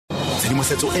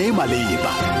tshedimosetso e maleba,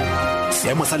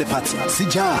 seemo sa lefatshe se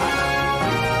jang,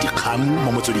 dikgang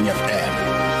mo Motsweding FM,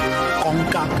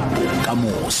 konka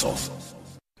bokamoso.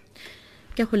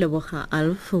 Ke go leboga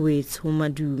Alf Wetso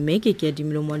Madume ke Kea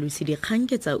Maoalusi dikgang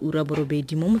ke tsa ura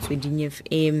borobedi mo Motsweding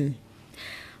FM.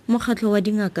 Mokgatlo wa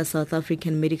dinaga South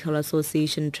African Medical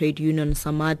Association Trade Union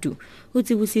SAMATU o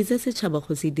tsibositse setšhaba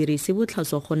go se dirise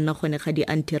botlhaswa go nna gone ga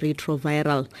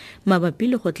di-antiretroviral mabapi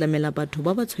le go tlamela batho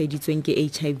ba ba tshwaeditsweng ke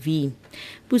HIV.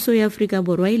 Puso ya Aforika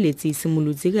Borwa e letse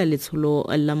simolotse ka letsholo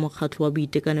la mokgatlo wa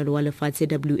boitekanelo wa lefatshe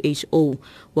WHO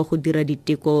wa go dira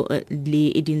diteko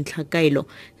le dintlhakaelo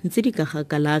ntse di ka ga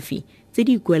kalafi tse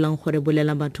di ikuelang gore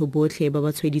bolela batho botlhe ba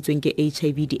ba tshwaeditsweng ke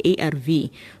HIV di-ARV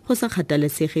go sa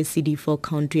kgathalesege CD4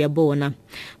 count ya bona.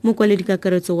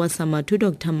 Mokwaledi-kakaretso wa SAMATU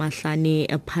Dr. Mahlane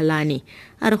Phalane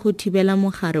a re go thibela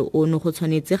mogare ono go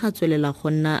tshwanetse ga tswelela go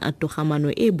nna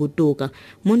togamano e botoka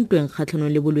mo ntweng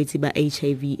kgatlhanong le bolwetse ba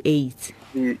HIV/AIDS.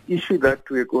 The issue that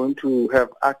we're going to have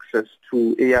access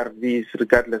to ARVs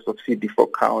regardless of CD4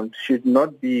 count should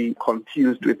not be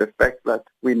confused with the fact that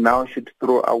we now should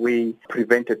throw away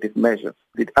preventative measures.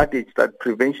 The adage that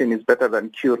prevention is better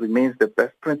than cure remains the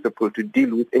best principle to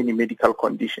deal with any medical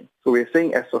condition. So we're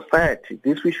saying as society,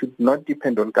 we should not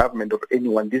depend on government or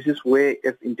anyone. This is where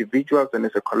as individuals and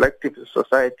as a collective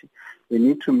society, we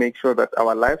need to make sure that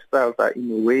our lifestyles are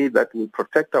in a way that will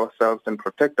protect ourselves and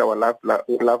protect our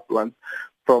loved ones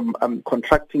from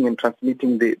contracting and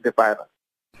transmitting the virus.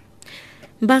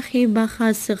 Baagi ba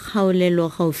ga sekgaolelo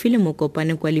gaufi le mo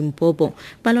kopane kwa Limpopo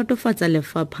ba lotofatsa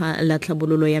lefapha la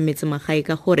tlhabololo ya metsemagae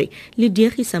ka gore le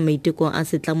diegisa maiteko a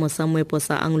setlamo sa moepo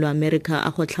sa Anglo-America a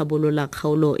go tlhabolola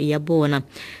kgaolo ya bona.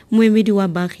 Moemedi wa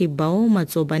baagi bao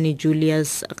Matsobane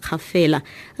Julius Khafela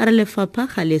a re lefapha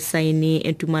ga le saene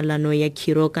tumalano ya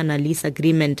khiro kana lease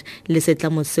agreement le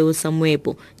setlamo seo sa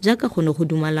moepo jaaka go ne go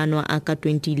dumalanwa a ka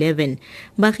 2011.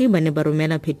 Baagi ba ne ba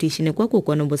romela petition kwa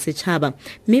kokwana bosetšhaba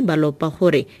mme ba lopa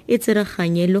gore e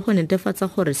tsereganye le go netefatsa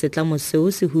gore setlamo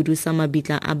seo se hudusa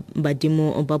mabitla a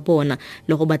badimo ba bona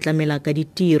le go batlamela ka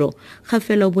ditiro. Ga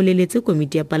fela o boleletse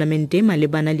komiti ya palamente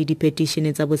malebana le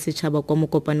dipetition tsa bosetšhaba kwa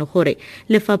mokopano gore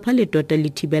lefapha le tota le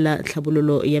thibela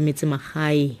tlhabololo ya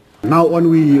metsemagae. Now when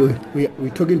we're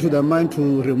talking to the mind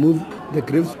to remove the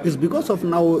graves is because of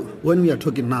now when we are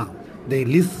talking now the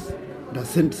list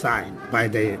doesn't sign by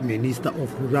the Minister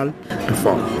of Rural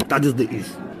Reform. That is the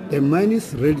issue. The mine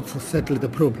is ready to settle the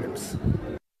problems.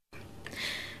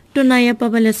 Tona ya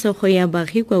pabalesego ya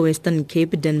baagi kwa Western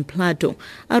Cape Dan Plateau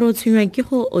a re tshwenywa ke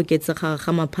go oketsega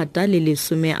ga maphata le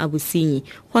lesome a bosenyi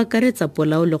go akaretsa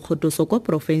polao le kgotoso kwa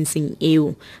porofenseng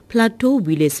eo. Plateau o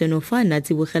buile seno fa a na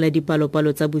tsibogela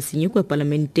dipalopalo tsa bosenyi kwa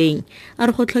parlamenteng. A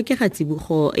re go tlhokega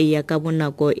tsibogo ya ka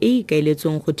bonako e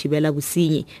ikaeletsweng go thibela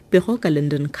bosenyi pego ka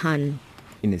London Khan.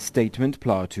 In a statement,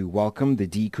 Plateau welcomed the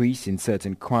decrease in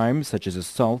certain crimes such as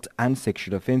assault and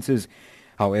sexual offences.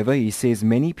 However, he says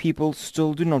many people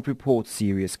still do not report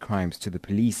serious crimes to the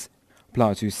police.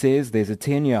 Plateau says there's a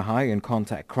 10-year high in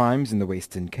contact crimes in the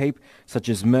Western Cape, such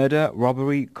as murder,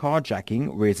 robbery, carjacking,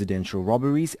 residential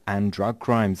robberies and drug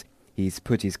crimes. He's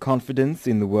put his confidence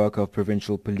in the work of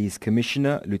Provincial Police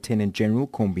Commissioner Lieutenant General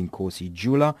Kombinkosi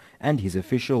Jula and his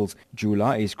officials.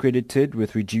 Jula is credited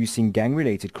with reducing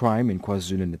gang-related crime in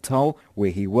KwaZulu-Natal, where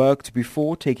he worked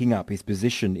before taking up his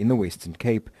position in the Western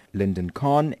Cape. Lyndon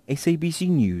Khan, SABC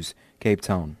News, Cape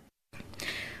Town.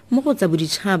 Mo go tsa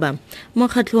boditšhaba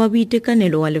mokgatlo wa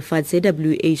boitekanelo wa lefatshe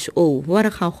WHO wa re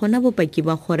ga gona bopaki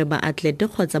ba gore ba atlete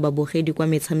kgotsa babogedi kwa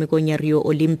metshamekong ya Rio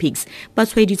Olympics ba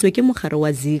tshwaeditswe ke mogare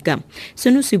wa Zika.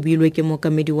 Seno se builwe ke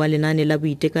mokamedi wa lenane la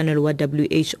boitekanelo wa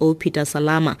WHO Peter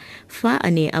Salama fa a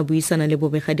ne a buisana le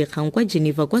bobegadikgang kwa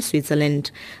Geneva kwa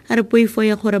Switzerland. A re poifo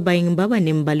ya gore baeng ba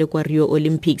neng ba le kwa Rio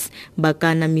Olympics ba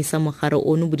ka namisa mogare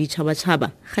ono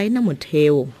boditšhabatšhaba ga ena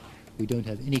motheo. We don't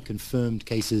have any confirmed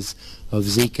cases of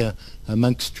Zika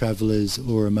amongst travellers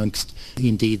or amongst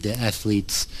indeed the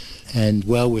athletes. And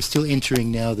while we're still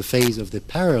entering now the phase of the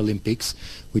Paralympics,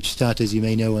 which start, as you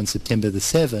may know, on September the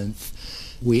 7th,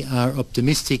 we are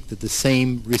optimistic that the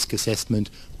same risk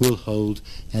assessment will hold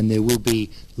and there will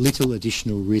be little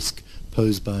additional risk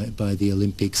posed by the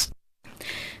Olympics.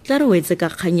 Tla re wetse ka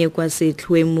kganye kwa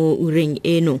setlhoe mo ureng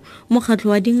eno mokgatlo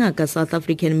wa dinaga South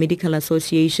African Medical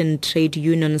Association Trade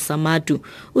Union SAMATU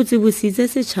o tsibositse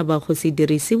setšhaba go se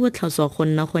dirise botlhaswa go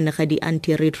nna gone ga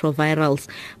di-antiretrovirals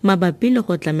mabapi le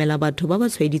go tlamela batho ba ba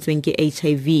tshwaeditsweng ke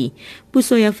HIV.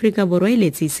 Puso ya Aforika Borwa e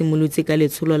letse simolotse ka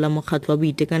letsholo la mokgatlo wa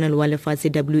boitekanelo wa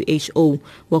lefatshe WHO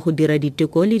wa go dira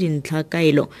diteko le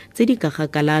dintlhakaelo tse di ka ga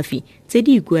kalafi tse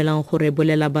di ikuelang gore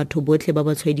bolela batho botlhe ba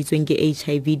ba tshwaeditsweng ke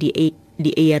HIV di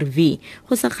ARV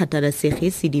go sa kgathalesege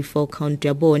CD4 count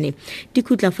ya bone.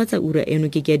 Dikhutlafatsa ura eno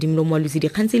ke Kea Maoalusi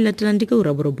dikgang tse latelang di ka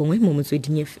ura borobongwe mo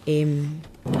motsweding FM.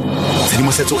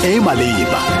 Tshedimosetso e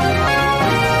maleba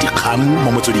dikgang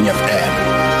mo motsweding FM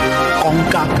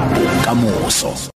konka bokamoso.